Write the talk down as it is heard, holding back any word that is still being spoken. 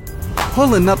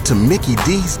Pulling up to Mickey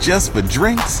D's just for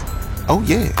drinks? Oh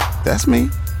yeah, that's me.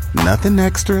 Nothing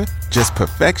extra, just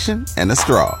perfection and a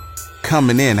straw.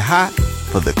 Coming in hot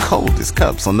for the coldest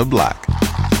cups on the block.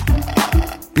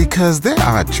 Because there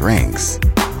are drinks.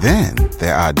 Then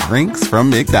there are drinks from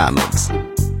McDonald's.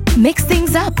 Mix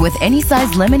things up with any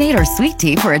size lemonade or sweet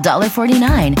tea for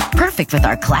 $1.49. Perfect with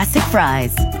our classic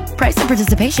fries. Price and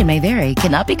participation may vary.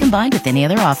 Cannot be combined with any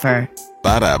other offer.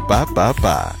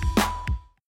 Ba-da-ba-ba-ba.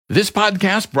 This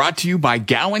podcast brought to you by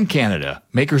Gowan, Canada,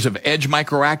 makers of Edge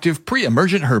Microactive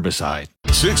Pre-Emergent Herbicide.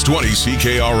 620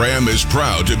 CKRM is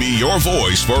proud to be your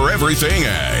voice for everything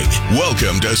ag.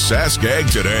 Welcome to Sask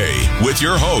Ag Today with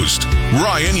your host,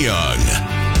 Ryan Young.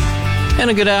 And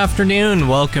a good afternoon.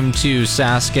 Welcome to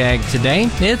Sask Ag Today.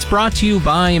 It's brought to you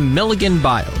by Milligan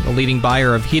Bio. The leading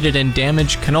buyer of heated and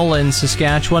damaged canola in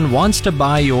Saskatchewan wants to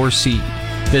buy your seed.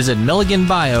 Visit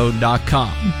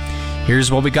milliganbio.com.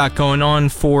 Here's what we got going on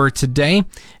for today.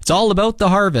 It's all about the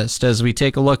harvest as we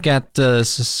take a look at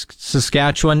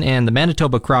Saskatchewan and the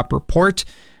Manitoba crop report.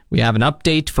 We have an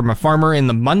update from a farmer in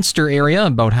the Muenster area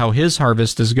about how his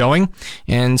harvest is going,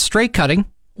 and straight cutting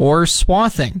or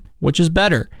swathing, which is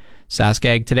better.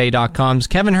 SaskAgToday.com's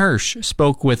Kevin Hirsch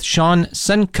spoke with Sean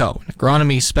Senko, an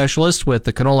agronomy specialist with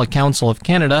the Canola Council of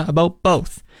Canada, about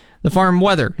both. The farm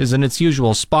weather is in its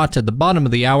usual spot at the bottom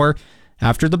of the hour.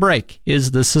 After the break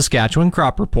is the Saskatchewan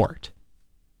Crop Report.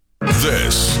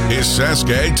 This is Sask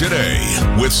Ag Today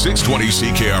with 620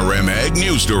 CKRM Ag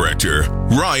News Director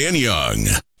Ryan Young.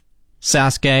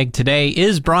 Sask Ag Today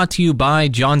is brought to you by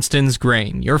Johnston's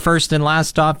Grain, your first and last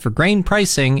stop for grain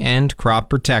pricing and crop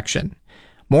protection.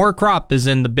 More crop is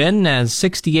in the bin as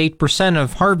 68%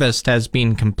 of harvest has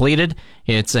been completed.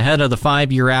 It's ahead of the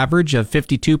 5-year average of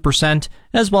 52%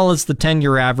 as well as the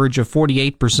 10-year average of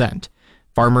 48%.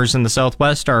 Farmers in the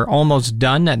Southwest are almost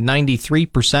done at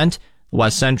 93%,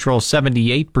 West Central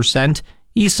 78%,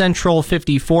 East Central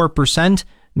 54%,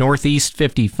 Northeast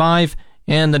 55%,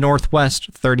 and the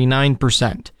Northwest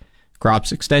 39%.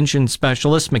 Crops Extension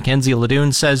Specialist Mackenzie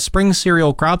Ledoux says spring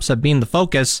cereal crops have been the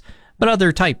focus, but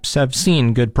other types have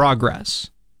seen good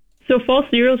progress. So fall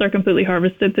cereals are completely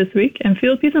harvested this week, and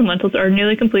field peas and lentils are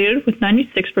nearly completed with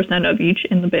 96% of each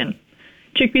in the bin.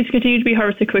 Chickpeas continue to be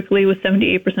harvested quickly with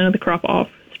 78% of the crop off.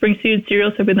 Spring-seeded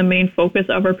cereals have been the main focus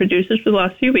of our producers for the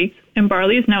last few weeks, and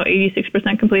barley is now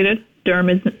 86% completed, durum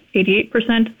is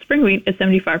 88%, spring wheat is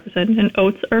 75%, and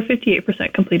oats are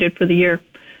 58% completed for the year.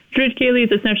 Triticale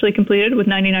is essentially completed with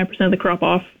 99% of the crop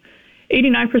off.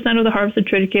 89% of the harvested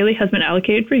triticale has been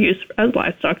allocated for use as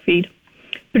livestock feed.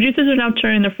 Producers are now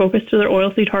turning their focus to their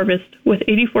oilseed harvest, with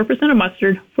 84% of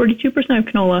mustard, 42% of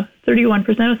canola, 31%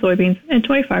 of soybeans, and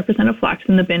 25% of flax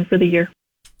in the bin for the year.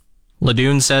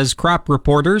 Ledoux says crop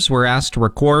reporters were asked to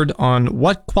record on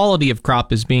what quality of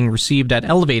crop is being received at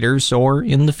elevators or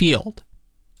in the field.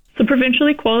 So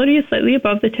provincially, quality is slightly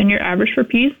above the 10-year average for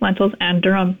peas, lentils, and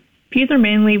durum. Pea grades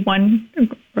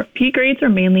are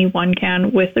mainly 1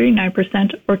 can with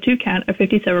 39% or 2 can of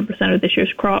 57% of this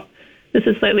year's crop. This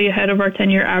is slightly ahead of our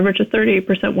 10-year average of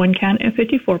 38% 1 can and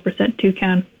 54% 2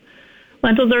 can.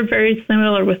 Lentils are very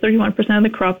similar with 31% of the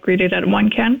crop graded at 1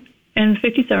 can and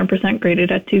 57% graded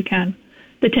at 2 can.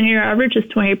 The 10-year average is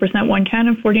 28% 1 can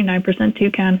and 49%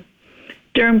 2 can.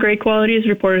 Durum grade quality is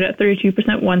reported at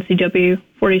 32% 1 CW,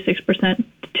 46%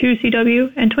 2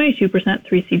 CW, and 22%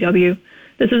 3 CW.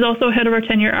 This is also ahead of our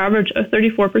 10-year average of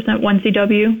 34% 1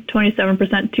 CW,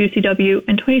 27% 2 CW,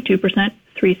 and 22%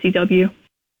 3 CW.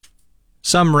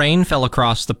 Some rain fell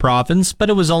across the province, but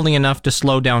it was only enough to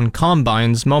slow down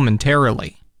combines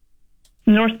momentarily.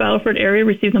 The North Battleford area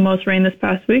received the most rain this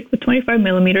past week, with 25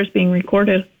 millimeters being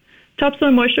recorded.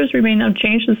 Topsoil moistures remain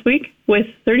unchanged this week, with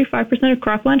 35% of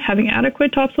cropland having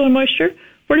adequate topsoil moisture,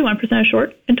 41% is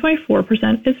short, and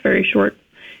 24% is very short.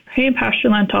 Hay and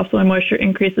pastureland topsoil moisture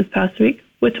increased this past week,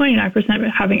 with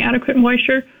 29% having adequate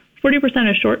moisture,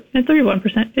 40% is short, and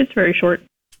 31% is very short.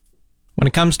 When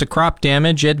it comes to crop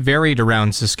damage, it varied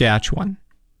around Saskatchewan.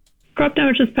 Crop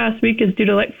damage this past week is due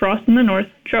to light frost in the north,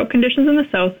 drought conditions in the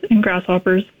south, and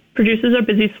grasshoppers. Producers are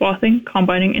busy swathing,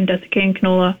 combining, and desiccating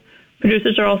canola.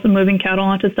 Producers are also moving cattle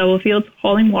onto stubble fields,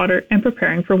 hauling water, and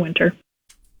preparing for winter.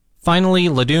 Finally,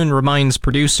 Ledoux reminds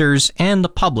producers and the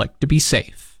public to be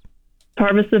safe.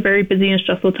 Harvest is a very busy and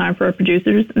stressful time for our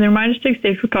producers, and they're reminded to take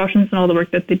safe precautions in all the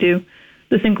work that they do.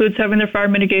 This includes having their fire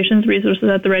mitigations resources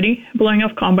at the ready, blowing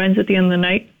off combines at the end of the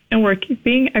night, and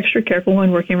being extra careful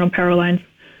when working around power lines.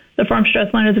 The Farm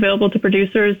Stress Line is available to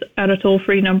producers at a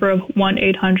toll-free number of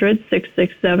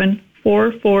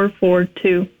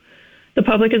 1-800-667-4442. The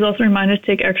public is also reminded to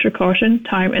take extra caution,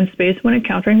 time, and space when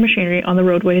encountering machinery on the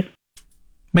roadways.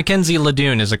 Mackenzie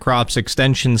Ledoux is a crops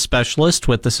extension specialist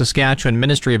with the Saskatchewan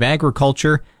Ministry of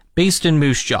Agriculture based in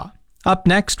Moose Jaw. Up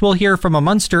next, we'll hear from a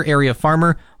Muenster area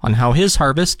farmer on how his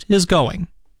harvest is going.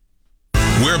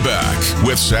 We're back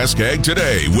with Sask Ag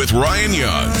Today with Ryan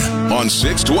Young on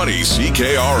 620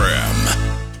 CKRM.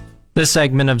 This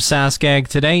segment of Sask Ag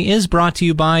Today is brought to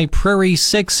you by Prairie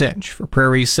 6-inch. For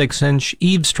Prairie 6-inch,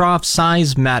 eaves trough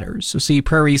size matters. So see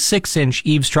Prairie 6-inch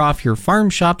eaves trough, your farm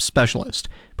shop specialist.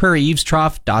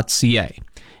 prairieeavestrough.ca.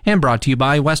 And brought to you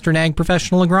by Western Ag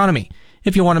Professional Agronomy.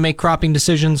 If you want to make cropping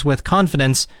decisions with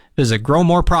confidence, visit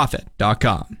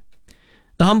growmoreprofit.com.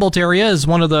 The Humboldt area is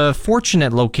one of the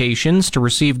fortunate locations to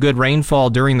receive good rainfall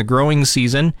during the growing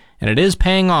season, and it is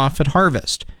paying off at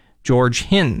harvest. George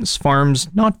Hinz farms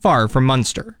not far from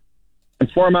Muenster.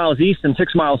 It's 4 miles east and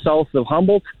 6 miles south of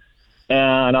Humboldt,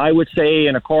 and I would say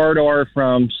in a corridor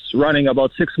from running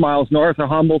about 6 miles north of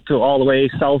Humboldt to all the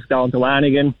way south down to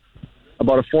Lanigan,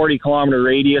 about a 40-kilometer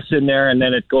radius in there, and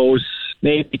then it goes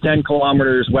maybe 10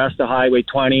 kilometers west of Highway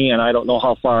 20, and I don't know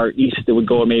how far east it would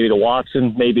go, maybe to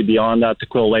Watson, maybe beyond that to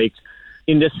Quill Lake.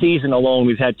 In this season alone,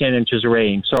 we've had 10 inches of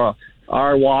rain, so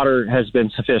our water has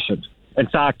been sufficient. In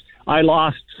fact, I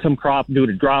lost some crop due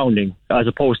to drowning as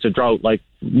opposed to drought like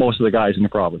most of the guys in the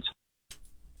province.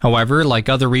 However, like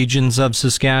other regions of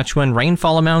Saskatchewan,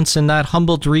 rainfall amounts in that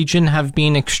Humboldt region have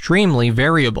been extremely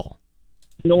variable.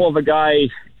 I know of a guy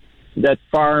that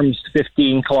farms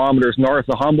 15 kilometers north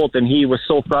of Humboldt, and he was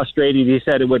so frustrated, he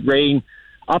said it would rain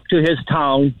up to his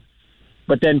town,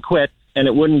 but then quit, and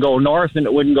it wouldn't go north and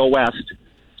it wouldn't go west.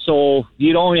 So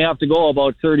you'd only have to go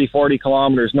about 30, 40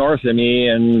 kilometers north of me,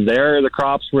 and there the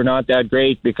crops were not that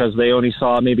great because they only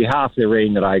saw maybe half the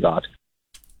rain that I got.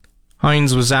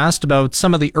 Hines was asked about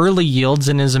some of the early yields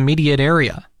in his immediate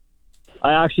area.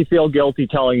 I actually feel guilty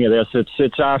telling you this.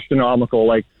 It's astronomical.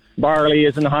 Like, barley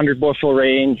is in the 100-bushel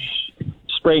range.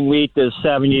 Spring wheat is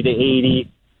 70 to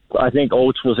 80. I think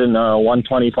oats was in the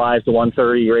 125 to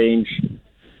 130 range.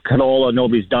 Canola,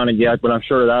 nobody's done it yet, but I'm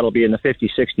sure that'll be in the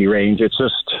 50-60 range. It's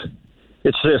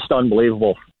just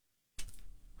unbelievable.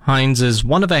 Hines is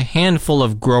one of a handful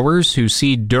of growers who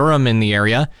seed durum in the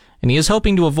area, and he is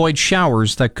hoping to avoid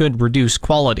showers that could reduce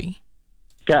quality.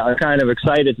 I'm kind of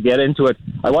excited to get into it.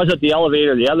 I was at the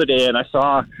elevator the other day, and I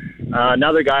saw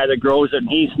another guy that grows it, and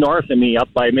he's north of me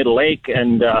up by Middle Lake,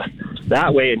 and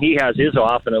that way, and he has his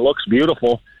off, and it looks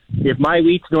beautiful. If my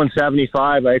wheat's doing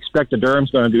 75, I expect the durum's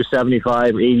going to do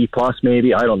 75, 80 plus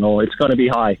maybe. I don't know. It's going to be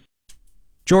high.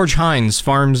 George Hines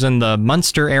farms in the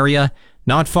Muenster area,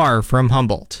 not far from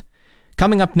Humboldt.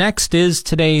 Coming up next is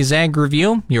today's Ag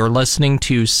Review. You're listening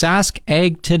to Sask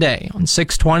Ag Today on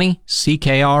 620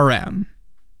 CKRM.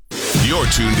 You're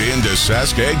tuned in to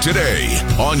Sask Ag Today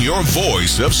on your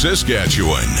voice of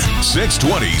Saskatchewan,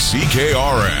 620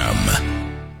 CKRM.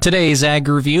 Today's Ag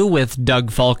Review with Doug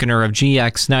Falconer of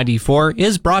GX94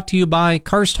 is brought to you by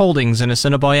Karst Holdings in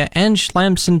Assiniboia and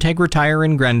Schlamps Integra Tire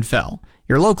in Grenfell,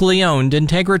 your locally owned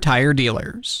Integra Tire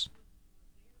dealers.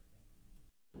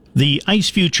 The Ice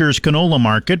Futures canola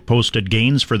market posted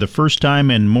gains for the first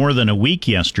time in more than a week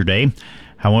yesterday.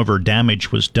 However,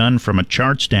 damage was done from a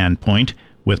chart standpoint,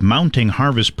 with mounting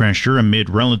harvest pressure amid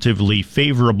relatively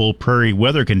favorable prairie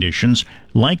weather conditions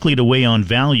likely to weigh on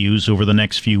values over the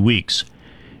next few weeks.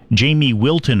 Jamie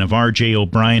Wilton of R.J.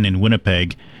 O'Brien in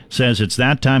Winnipeg says it's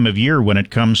that time of year when it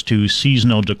comes to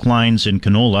seasonal declines in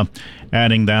canola,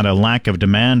 adding that a lack of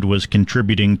demand was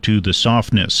contributing to the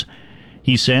softness.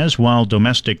 He says while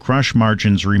domestic crush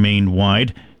margins remain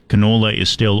wide, canola is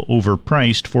still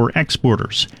overpriced for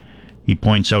exporters. He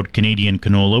points out Canadian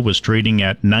canola was trading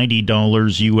at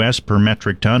 $90 US per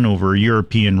metric ton over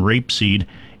European rapeseed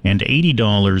and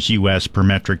 $80 US per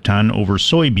metric ton over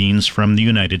soybeans from the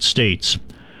United States.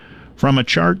 From a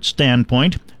chart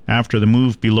standpoint, after the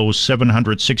move below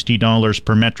 $760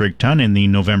 per metric ton in the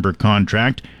November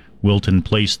contract, Wilton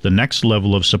placed the next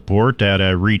level of support at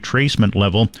a retracement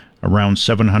level around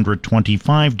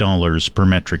 $725 per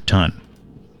metric ton.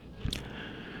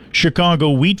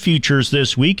 Chicago wheat futures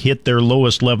this week hit their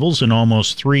lowest levels in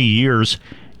almost 3 years,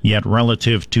 yet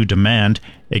relative to demand,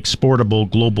 exportable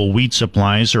global wheat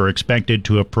supplies are expected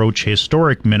to approach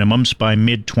historic minimums by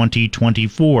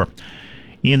mid-2024.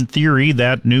 In theory,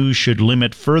 that news should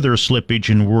limit further slippage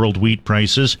in world wheat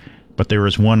prices, but there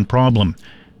is one problem.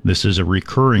 This is a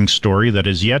recurring story that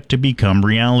is yet to become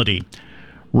reality.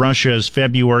 Russia's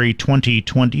February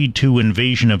 2022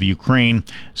 invasion of Ukraine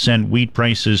sent wheat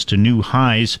prices to new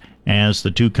highs as the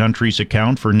two countries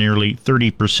account for nearly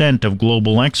 30% of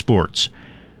global exports.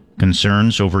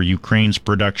 Concerns over Ukraine's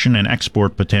production and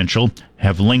export potential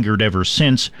have lingered ever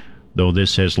since, though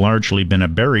this has largely been a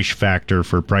bearish factor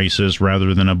for prices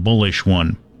rather than a bullish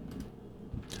one.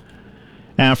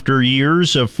 After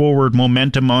years of forward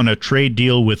momentum on a trade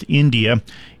deal with India,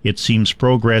 it seems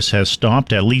progress has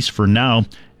stopped, at least for now,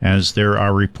 as there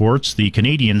are reports the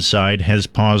Canadian side has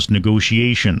paused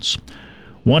negotiations.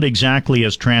 What exactly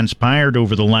has transpired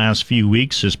over the last few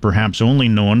weeks is perhaps only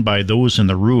known by those in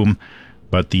the room,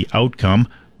 but the outcome,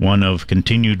 one of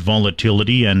continued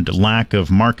volatility and lack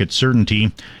of market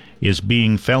certainty, is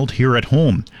being felt here at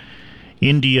home.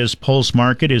 India's pulse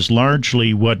market is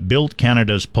largely what built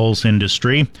Canada's pulse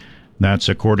industry. That's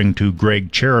according to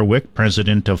Greg Cherewick,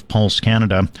 president of Pulse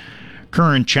Canada.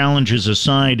 Current challenges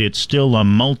aside, it's still a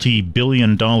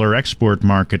multi-billion-dollar export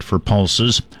market for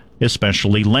pulses,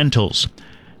 especially lentils.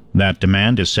 That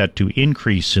demand is set to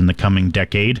increase in the coming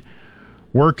decade.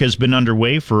 Work has been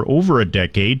underway for over a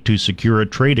decade to secure a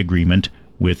trade agreement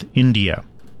with India.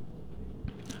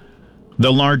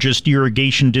 The largest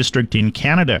irrigation district in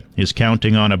Canada is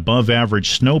counting on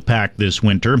above-average snowpack this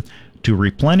winter to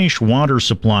replenish water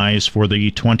supplies for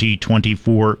the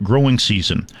 2024 growing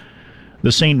season.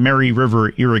 The St. Mary River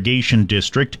Irrigation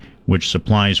District, which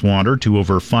supplies water to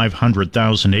over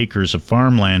 500,000 acres of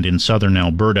farmland in southern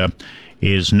Alberta,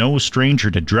 is no stranger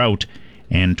to drought,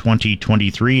 and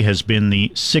 2023 has been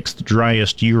the sixth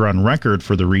driest year on record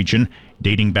for the region,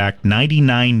 dating back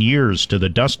 99 years to the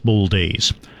Dust Bowl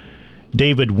days.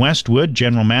 David Westwood,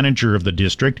 general manager of the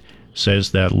district,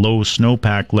 says that low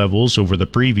snowpack levels over the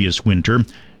previous winter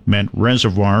meant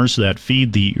reservoirs that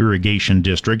feed the irrigation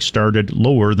district started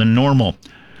lower than normal.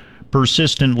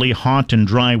 Persistently hot and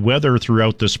dry weather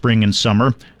throughout the spring and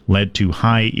summer led to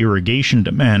high irrigation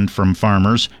demand from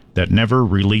farmers that never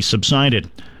really subsided.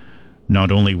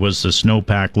 Not only was the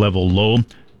snowpack level low,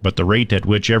 but the rate at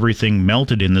which everything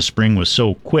melted in the spring was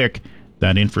so quick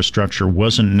that infrastructure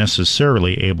wasn't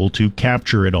necessarily able to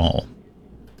capture it all.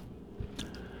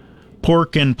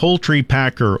 Pork and poultry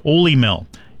packer Olymel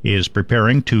is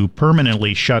preparing to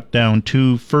permanently shut down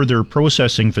 2 further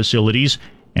processing facilities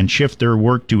and shift their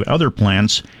work to other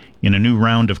plants in a new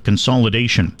round of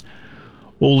consolidation.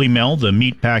 Olymel, the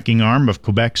meatpacking arm of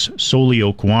Quebec's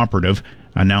Solio Cooperative,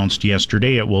 announced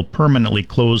yesterday it will permanently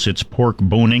close its pork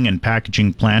boning and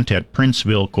packaging plant at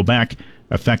Princeville, Quebec,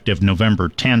 effective November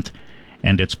 10th,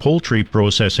 and its poultry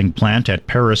processing plant at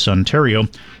Paris, Ontario,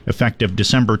 effective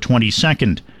December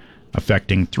 22nd,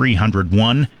 affecting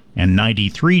 301 and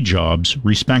 93 jobs,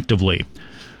 respectively.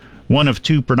 One of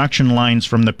 2 production lines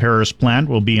from the Paris plant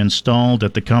will be installed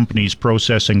at the company's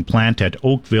processing plant at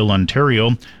Oakville,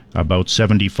 Ontario, about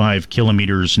 75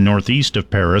 kilometers northeast of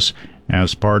Paris,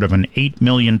 as part of an $8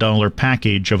 million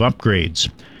package of upgrades.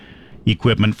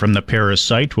 Equipment from the Paris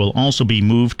site will also be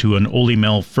moved to an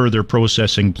Olymel further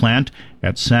processing plant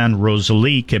at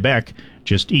Saint-Rosalie, Quebec,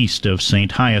 just east of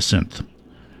St. Hyacinthe.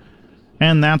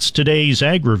 And that's today's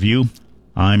Ag Review.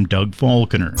 I'm Doug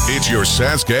Falconer. It's your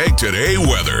Sask Ag Today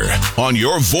weather on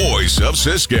your voice of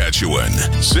Saskatchewan,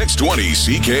 620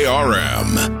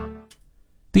 CKRM.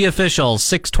 The official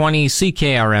 620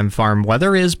 CKRM farm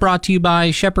weather is brought to you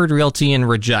by Shepherd Realty in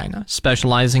Regina,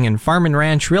 specializing in farm and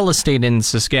ranch real estate in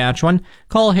Saskatchewan.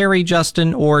 Call Harry,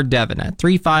 Justin, or Devin at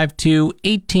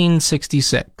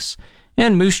 352-1866.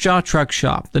 And Moose Jaw Truck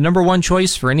Shop, the #1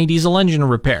 choice for any diesel engine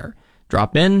repair.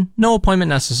 Drop in, no appointment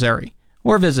necessary,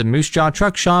 or visit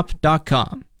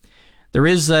moosejawtruckshop.com. There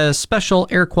is a special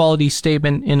air quality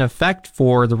statement in effect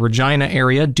for the Regina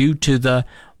area due to the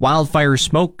wildfire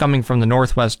smoke coming from the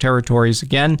Northwest Territories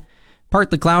again.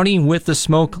 Partly cloudy with the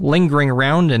smoke lingering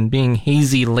around and being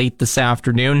hazy late this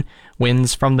afternoon.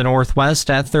 Winds from the northwest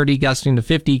at 30 gusting to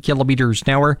 50 kilometers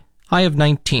an hour, high of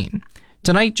 19.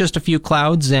 Tonight, just a few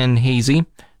clouds and hazy.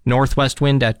 Northwest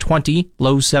wind at 20,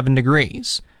 low 7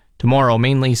 degrees. Tomorrow,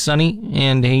 mainly sunny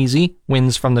and hazy.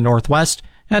 Winds from the northwest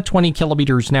at 20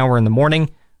 kilometers an hour in the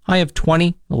morning, high of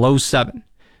 20, the low 7.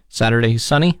 Saturday,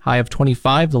 sunny, high of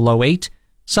 25, the low 8.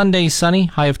 Sunday, sunny,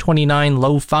 high of 29,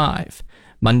 low 5.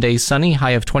 Monday, sunny,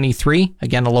 high of 23,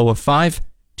 again a low of 5.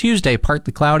 Tuesday,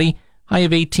 partly cloudy, high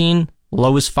of 18,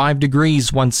 low is 5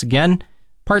 degrees once again.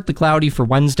 Partly cloudy for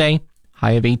Wednesday,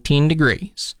 high of 18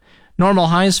 degrees. Normal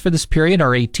highs for this period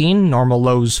are 18, normal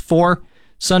lows 4.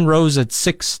 Sun rose at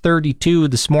 6:32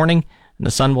 this morning, and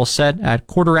the sun will set at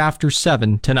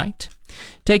 7:15 tonight.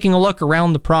 Taking a look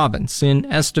around the province, in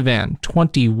Estevan,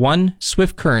 21,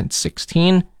 Swift Current,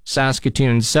 16,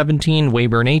 Saskatoon, 17,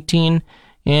 Weyburn, 18,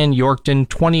 and Yorkton,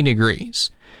 20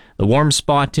 degrees. The warm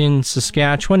spot in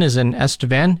Saskatchewan is in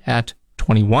Estevan at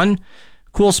 21.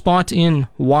 Cool spot in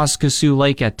Waskesiu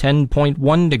Lake at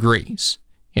 10.1 degrees.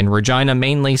 In Regina,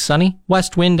 mainly sunny,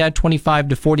 west wind at 25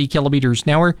 to 40 kilometers an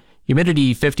hour,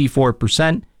 humidity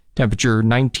 54%, temperature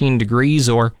 19 degrees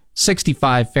or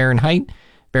 65 Fahrenheit,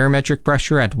 barometric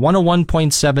pressure at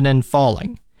 101.7 and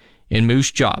falling. In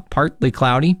Moose Jaw, partly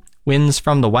cloudy, winds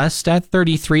from the west at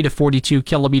 33 to 42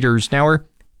 kilometers an hour,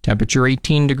 temperature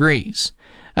 18 degrees.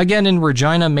 Again in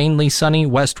Regina, mainly sunny,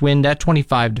 west wind at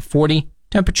 25 to 40,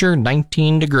 temperature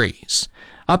 19 degrees.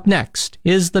 Up next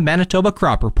is the Manitoba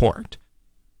Crop Report.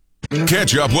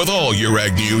 Catch up with all your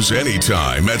ag news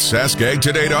anytime at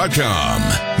saskagtoday.com.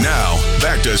 Now,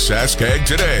 back to Sask Ag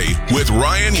Today with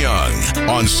Ryan Young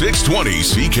on 620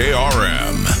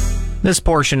 CKRM. This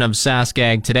portion of Sask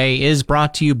Ag Today is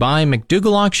brought to you by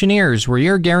McDougall Auctioneers, where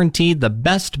you're guaranteed the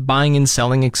best buying and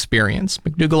selling experience.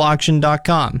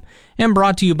 McDougallAuction.com. And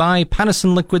brought to you by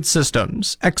Pattison Liquid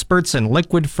Systems, experts in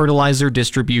liquid fertilizer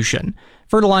distribution.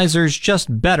 Fertilizer's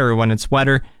just better when it's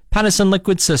wetter. Pattison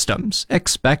Liquid Systems.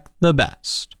 Expect the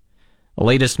best. The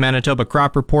latest Manitoba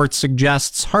crop report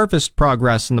suggests harvest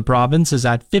progress in the province is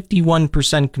at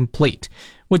 51% complete,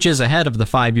 which is ahead of the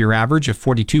 5-year average of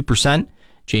 42%.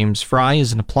 James Fry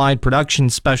is an applied production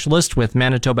specialist with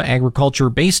Manitoba Agriculture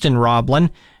based in Roblin,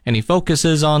 and he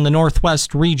focuses on the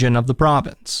northwest region of the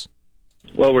province.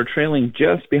 Well, we're trailing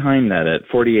just behind that at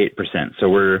 48%, so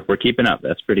we're keeping up.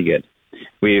 That's pretty good.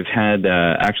 We've had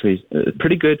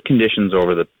pretty good conditions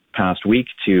over the past week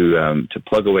to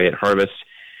plug away at harvest.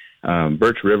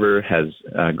 Birch River has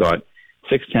got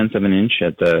 0.6 of an inch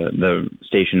at the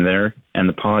station there, and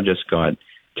the Paw just got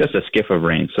just a skiff of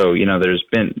rain. So, there's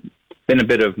been a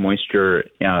bit of moisture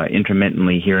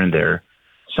intermittently here and there,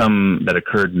 some that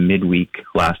occurred midweek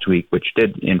last week, which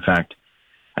did, in fact,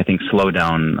 I think, slow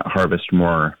down harvest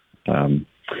more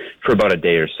for about a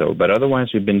day or so. But otherwise,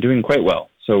 we've been doing quite well.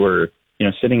 So we're,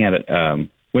 sitting at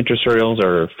winter cereals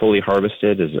are fully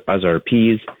harvested, as are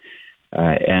peas,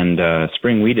 and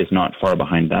spring wheat is not far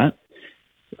behind that,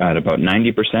 at about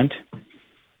 90%.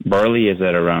 Barley is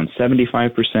at around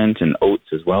 75%, and oats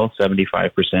as well,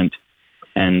 75%.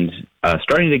 And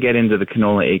starting to get into the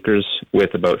canola acres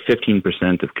with about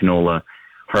 15% of canola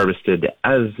harvested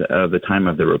as of the time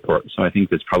of the report. So I think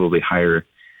that's probably higher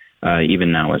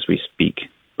even now as we speak.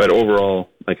 But overall,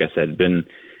 like I said, been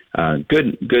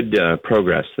good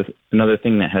progress. Another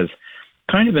thing that has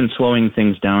kind of been slowing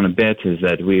things down a bit is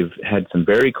that we've had some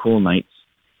very cool nights,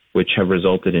 which have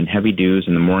resulted in heavy dews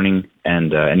in the morning.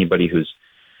 And anybody who's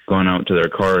gone out to their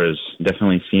car has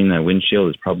definitely seen that windshield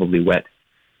is probably wet.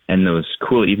 And those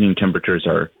cool evening temperatures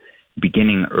are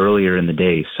beginning earlier in the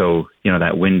day. So,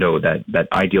 that window, that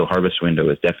ideal harvest window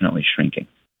is definitely shrinking.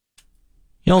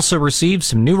 You also received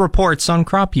some new reports on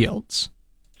crop yields.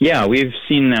 Yeah, we've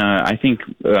seen, I think,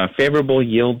 favorable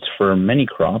yields for many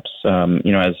crops.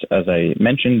 As I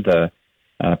mentioned, the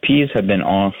peas have been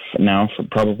off now for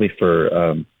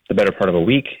the better part of a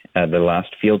week. The last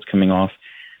fields coming off.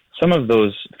 Some of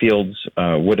those fields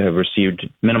would have received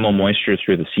minimal moisture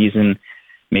through the season,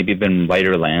 maybe been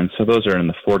lighter land, so those are in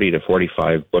the 40 to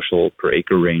 45 bushel per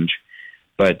acre range.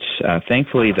 But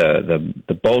thankfully,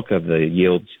 the bulk of the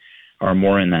yields are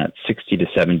more in that 60 to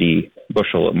 70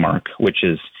 bushel mark, which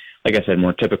is, like I said,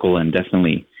 more typical and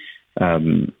definitely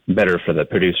better for the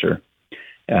producer.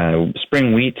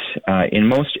 Spring wheat, in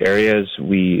most areas,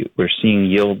 we're seeing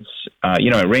yields,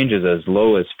 it ranges as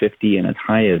low as 50 and as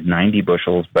high as 90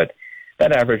 bushels, but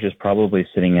that average is probably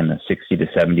sitting in the 60 to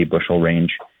 70 bushel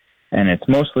range. And it's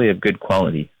mostly of good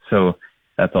quality, so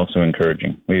that's also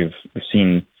encouraging. We've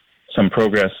seen some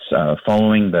progress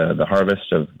following the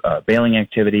harvest of baling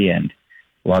activity, and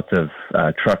lots of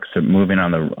trucks moving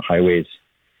on the highways,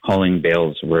 hauling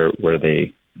bales where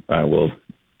they will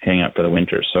hang out for the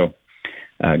winter. So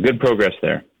good progress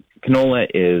there. Canola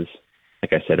is,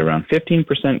 like I said, around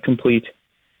 15% complete,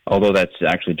 although that's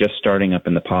actually just starting up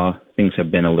in the Paw. Things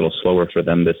have been a little slower for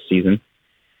them this season.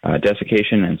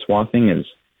 Desiccation and swathing is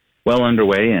well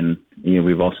underway, and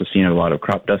we've also seen a lot of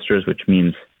crop dusters, which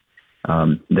means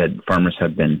that farmers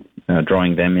have been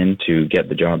drawing them in to get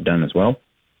the job done as well.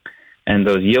 And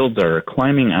those yields are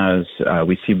climbing as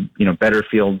we see, better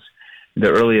fields.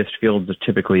 The earliest fields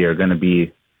typically are going to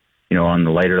be, on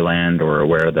the lighter land or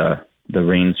where the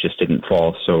rains just didn't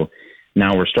fall. So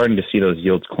now we're starting to see those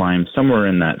yields climb somewhere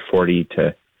in that 40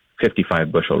 to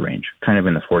 55 bushel range. Kind of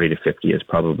in the 40 to 50 is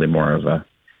probably more of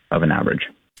an average.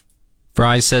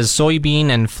 Fry says soybean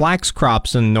and flax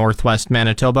crops in northwest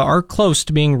Manitoba are close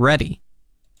to being ready.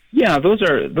 Yeah, those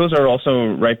are also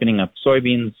ripening up.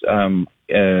 Soybeans,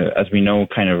 as we know,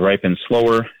 kind of ripen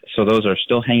slower, so those are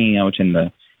still hanging out in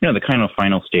the kind of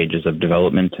final stages of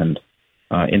development, and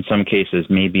in some cases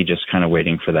maybe just kind of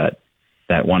waiting for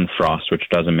that one frost which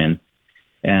does them in.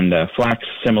 And flax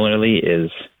similarly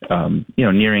is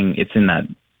nearing. It's in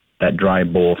that dry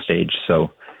bowl stage,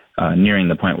 so nearing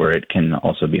the point where it can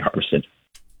also be harvested.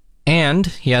 And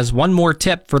he has one more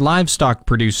tip for livestock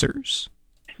producers.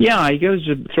 Yeah, I guess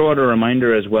to throw out a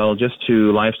reminder as well, just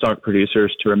to livestock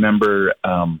producers to remember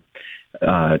to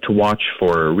watch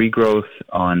for regrowth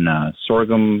on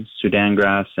sorghum, Sudan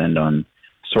grass, and on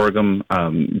sorghum,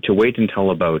 to wait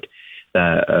until about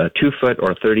the 2-foot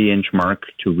or 30-inch mark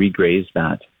to regraze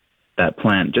that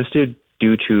plant, just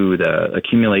due to the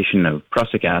accumulation of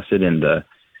prussic acid in the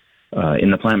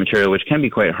plant material, which can be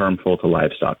quite harmful to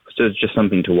livestock. So it's just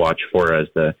something to watch for, as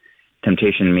the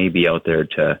temptation may be out there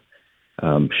to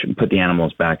put the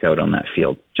animals back out on that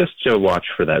field, just to watch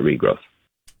for that regrowth.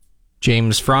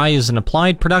 James Fry is an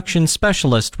applied production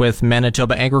specialist with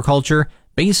Manitoba Agriculture,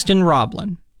 based in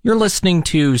Roblin. You're listening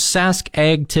to Sask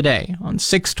Ag Today on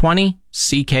 620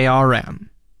 CKRM.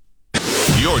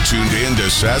 You're tuned in to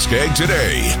Sask Ag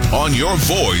Today on your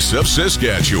voice of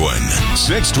Saskatchewan,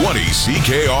 620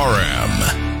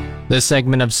 CKRM. This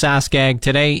segment of Sask Ag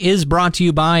Today is brought to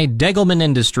you by Degelman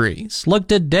Industries. Look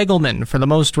to Degelman for the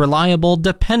most reliable,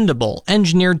 dependable,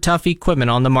 engineered tough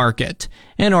equipment on the market.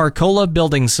 And Arcola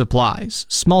Building Supplies,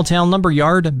 small town lumber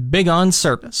yard, big on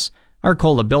service.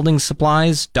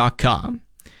 ArcolaBuildingSupplies.com.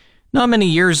 Not many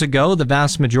years ago, the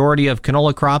vast majority of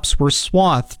canola crops were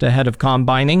swathed ahead of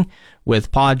combining.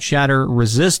 With pod shatter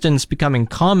resistance becoming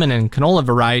common in canola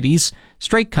varieties,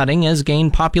 straight cutting has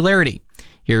gained popularity.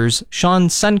 Here's Sean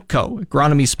Senko,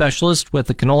 agronomy specialist with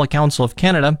the Canola Council of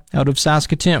Canada out of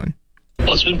Saskatoon.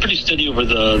 Well, it's been pretty steady over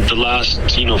the last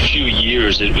few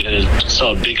years. It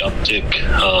saw a big uptick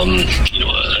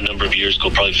a number of years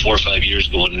ago, probably 4 or 5 years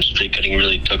ago, when straight cutting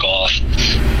really took off.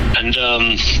 And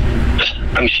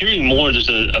I'm hearing more. There's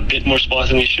a bit more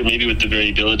swathing this year, maybe with the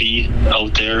variability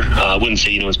out there. I wouldn't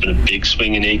say it's been a big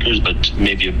swing in acres, but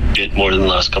maybe a bit more than the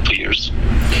last couple of years.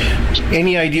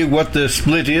 Any idea what the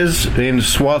split is in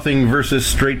swathing versus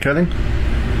straight cutting?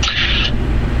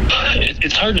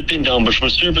 It's hard to pin down, but from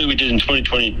a survey we did in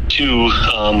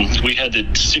 2022, we had that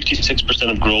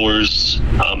 66% of growers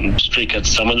straight cut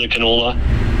some of their canola,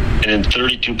 and then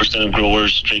 32% of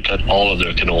growers straight cut all of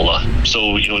their canola.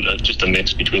 So, just a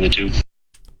mix between the two.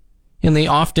 In the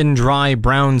often dry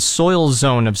brown soil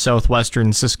zone of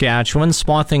southwestern Saskatchewan,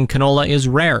 swathing canola is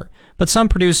rare, but some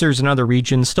producers in other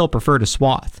regions still prefer to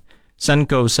swath.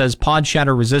 Senko says pod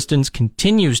shatter resistance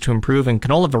continues to improve in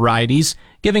canola varieties,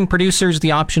 giving producers the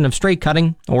option of straight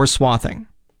cutting or swathing.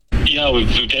 Yeah, we've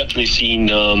definitely seen,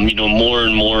 more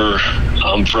and more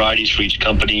varieties for each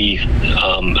company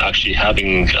actually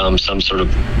having some sort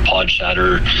of pod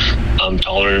shatter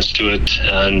tolerance to it.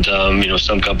 And,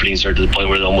 some companies are to the point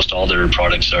where almost all their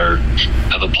products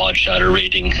have a pod shatter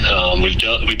rating. We've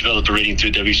developed a rating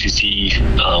through WCC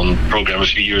program a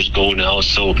few years ago now.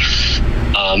 So,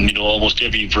 almost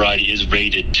every variety is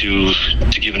rated to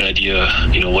give an idea,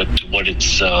 what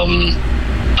its,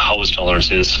 how its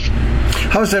tolerance is.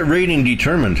 How is that rating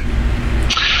determined?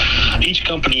 Each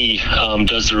company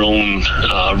does their own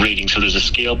rating, so there's a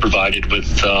scale provided with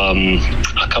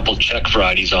a couple Czech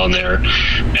varieties on there,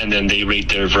 and then they rate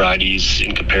their varieties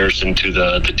in comparison to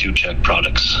the two Czech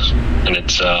products, and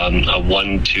it's a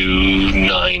 1 to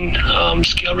 9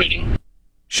 scale rating.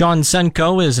 Sean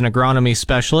Senko is an agronomy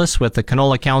specialist with the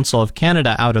Canola Council of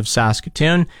Canada out of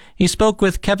Saskatoon. He spoke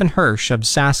with Kevin Hirsch of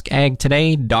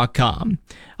SaskAgToday.com.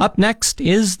 Up next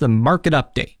is the Market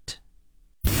Update.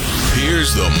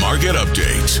 Here's the Market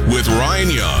Update with Ryan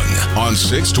Young on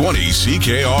 620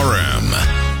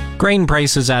 CKRM. Grain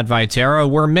prices at Viterra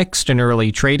were mixed in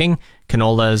early trading.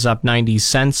 Canola is up 90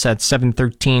 cents at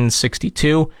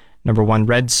 $7.1362. Number 1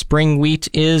 red spring wheat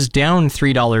is down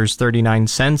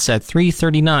 $3.39 at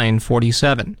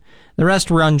 $3.3947. The rest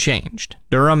were unchanged.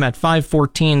 Durum at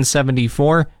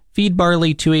 $5.1474, feed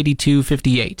barley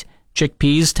 $2.8258,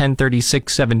 chickpeas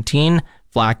 $10.3617,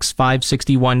 flax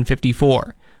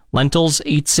 $5.6154, lentils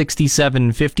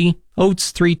 $8.6750,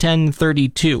 oats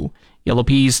 $3.1032, yellow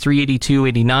peas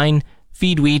 $3.8289,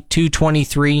 feed wheat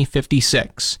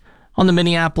 $2.2356. On the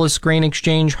Minneapolis Grain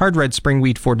Exchange, hard red spring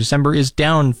wheat for December is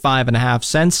down 5.5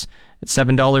 cents at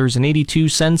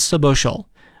 $7.82 a bushel.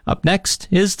 Up next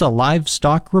is the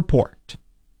Livestock Report.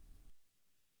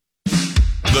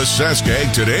 The Sask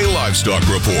Ag Today Livestock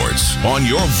Reports on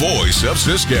your voice of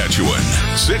Saskatchewan,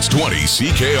 620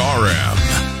 CKRM.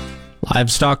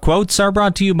 Livestock quotes are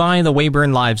brought to you by the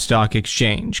Weyburn Livestock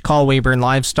Exchange. Call Weyburn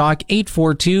Livestock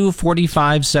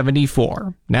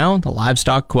 842-4574. Now, the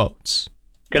livestock quotes.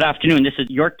 Good afternoon. This is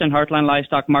Yorkton Heartland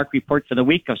Livestock Market Report for the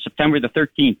week of September the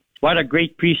 13th. What a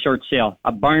great pre-sort sale.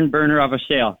 A barn burner of a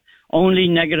sale. Only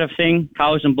negative thing,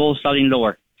 cows and bulls selling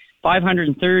lower.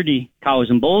 530 cows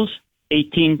and bulls,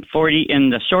 18.40 in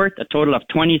the short, a total of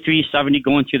 23.70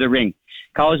 going through the ring.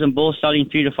 Cows and bulls selling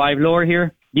 3 to 5 lower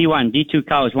here. D1, D2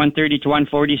 cows 130 to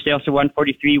 140, sales to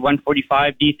 143,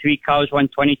 145. D3 cows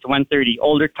 120 to 130.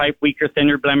 Older type, weaker,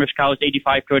 thinner, blemish cows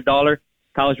 85 to $1.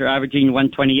 Cows are averaging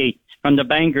 128. From the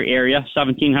Bangor area,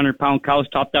 1,700-pound cows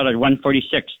topped out at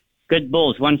 146. Good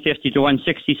bulls 150 to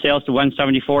 160, sales to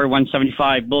 174,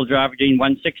 175. Bulls are averaging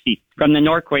 160. From the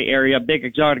Norquay area, big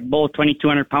exotic bull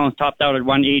 2,200 pounds topped out at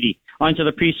 180. On to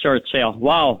the pre-sort sale.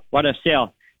 Wow, what a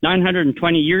sale.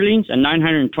 920 yearlings and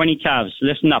 920 calves.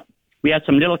 Listen up. We had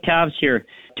some little calves here.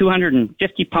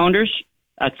 250 pounders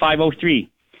at 503.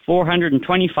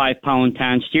 425-pound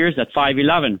tan steers at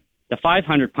 511. The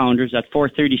 500 pounders at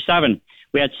 437.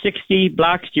 We had 60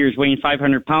 black steers weighing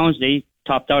 500 pounds. They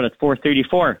topped out at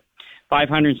 434.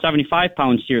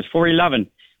 575-pound steers, 411.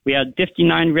 We had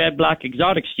 59 red black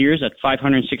exotic steers at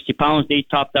 560 pounds. They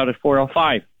topped out at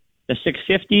 405. The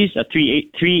 650s at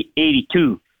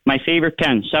 382. My favorite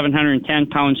pen,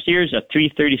 710-pound steers at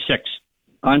 336.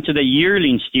 On to the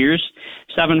yearling steers,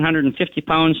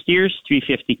 750-pound steers,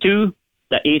 352.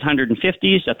 The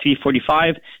 850s at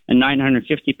 345, and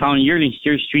 950-pound yearling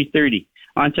steers, 330.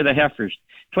 On to the heifers,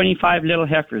 25 little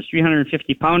heifers,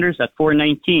 350-pounders at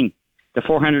 419. The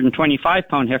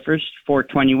 425-pound heifers,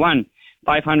 421.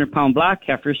 500-pound black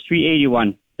heifers,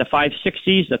 381. The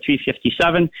 560s at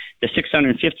 357. The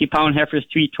 650-pound heifers,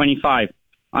 325.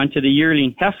 On to the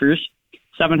yearling heifers,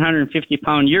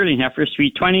 750-pound yearling heifers,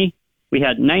 320. We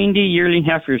had 90 yearling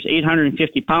heifers,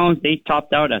 850 pounds. They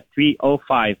topped out at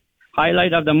 305.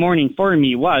 Highlight of the morning for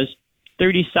me was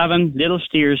 37 little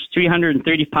steers,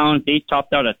 330 pounds. They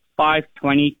topped out at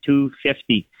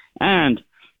 522.50. And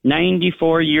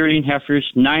 94 yearling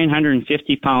heifers,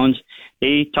 950 pounds.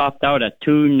 They topped out at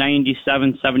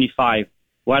 297.75.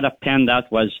 What a pen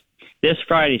that was. This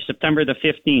Friday, September the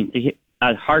 15th,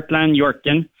 at Heartland,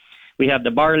 Yorkton, we have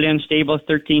the Barlin Stable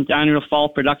 13th Annual Fall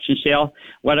Production Sale.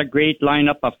 What a great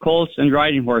lineup of colts and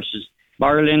riding horses.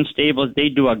 Barlin Stables, they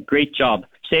do a great job.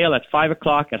 Sale at 5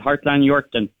 o'clock at Heartland,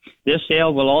 Yorkton. This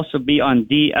sale will also be on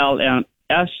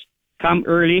DLMS. Come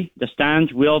early. The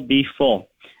stands will be full.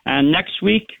 And next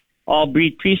week, all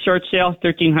breed pre-sort sale,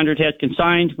 1,300 head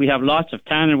consigned. We have lots of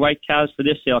tan and white calves for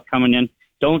this sale coming in.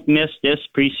 Don't miss this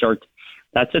pre-sort.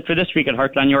 That's it for this week at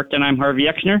Heartland, Yorkton. I'm Harvey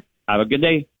Exner. Have a good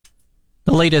day.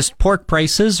 The latest pork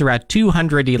prices are at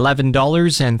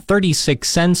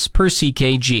 $211.36 per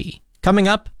CKG. Coming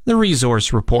up, the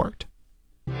Resource Report.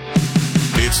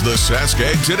 It's the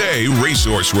Saskag Today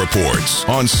Resource Reports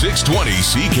on 620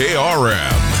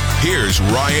 CKRM. Here's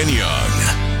Ryan Young.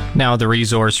 Now the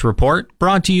Resource Report,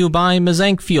 brought to you by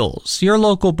Mazank Fuels, your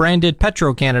local branded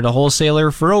Petro-Canada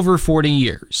wholesaler for over 40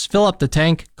 years. Fill up the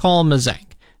tank, call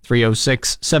Mazank,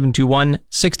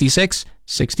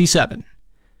 306-721-6667.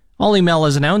 Olymel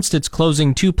has announced it's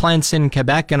closing 2 plants in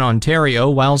Quebec and Ontario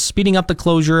while speeding up the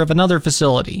closure of another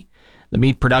facility. The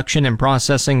meat production and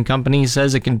processing company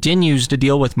says it continues to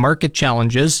deal with market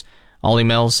challenges.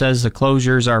 Olymel says the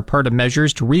closures are part of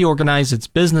measures to reorganize its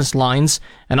business lines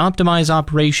and optimize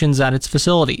operations at its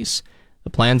facilities. The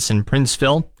plants in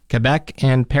Princeville, Quebec,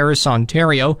 and Paris,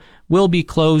 Ontario will be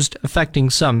closed,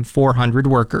 affecting some 400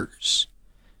 workers.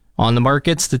 On the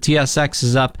markets, the TSX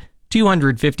is up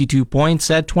 252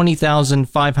 points at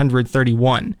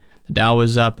 20,531. The Dow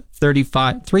is up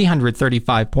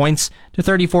 335 points to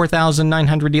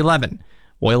 34,911.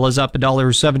 Oil is up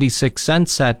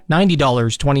 $1.76 at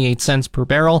 $90.28 per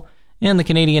barrel, and the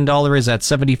Canadian dollar is at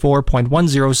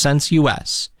 74.10 cents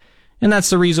US. And that's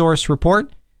the Resource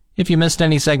Report. If you missed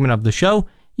any segment of the show,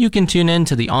 you can tune in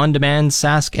to the on-demand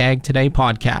Sask Ag Today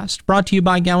podcast, brought to you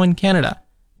by Gowan Canada.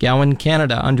 Gowan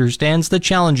Canada understands the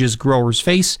challenges growers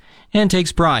face and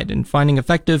takes pride in finding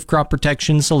effective crop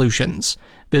protection solutions.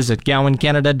 Visit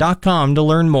GowanCanada.com to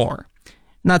learn more.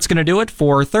 And that's going to do it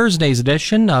for Thursday's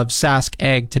edition of Sask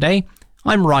Ag Today.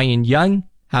 I'm Ryan Young.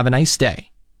 Have a nice day.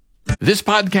 This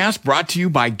podcast brought to you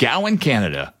by Gowan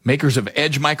Canada, makers of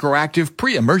Edge Microactive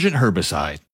pre-emergent herbicide.